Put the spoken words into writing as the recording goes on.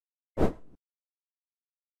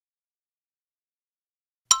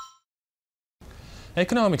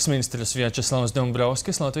Ekonomikas ministrs Vjačeslavs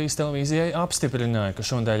V.Dombrovskis Latvijas televīzijai apstiprināja, ka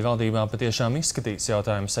šonedēļ valdībā patiešām izskatīts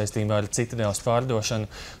jautājums saistībā ar Citadeles pārdošanu,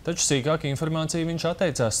 taču sīkāku informāciju viņš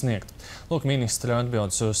atteicās sniegt. Lūk, ministra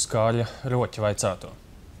atbildes uz Kārļa Roķa vaicāto.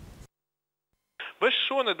 Vai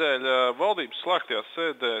šonedēļ valdības slēgtajā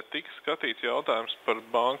sēdē tika skatīts jautājums par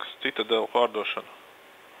bankas Citadeli pārdošanu?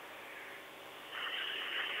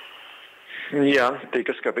 Jā,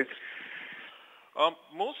 tika skatīts.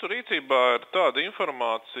 Mūsu rīcībā ir tāda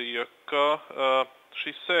informācija, ka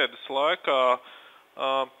šīs sēdes laikā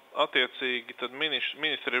attiecīgi tad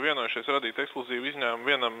ministri ir vienojušies radīt ekskluzīvu izņēmumu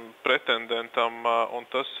vienam pretendentam, un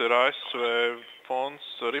tas ir ASV fonds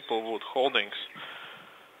Ripplewood Holdings.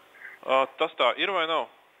 Tas tā ir vai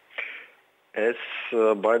nav? Es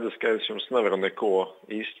baidos, ka es jums nevaru neko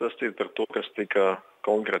izstāstīt par to, kas tika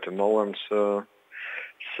konkrēti nolēmts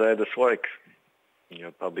sēdes laika,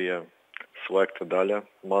 jo tā bija slēgta daļa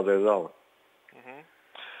mazai zāle.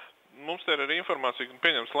 Mums te ir arī informācija, ka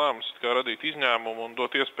pieņems lēmums kā radīt izņēmumu un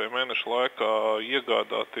dot iespēju mēnešu laikā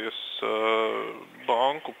iegādāties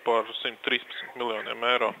banku par 113 miljoniem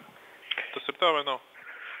eiro. Tas ir tā vai nav?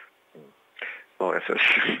 Es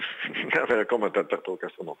nevaru komentēt par to,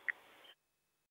 kas tur notika.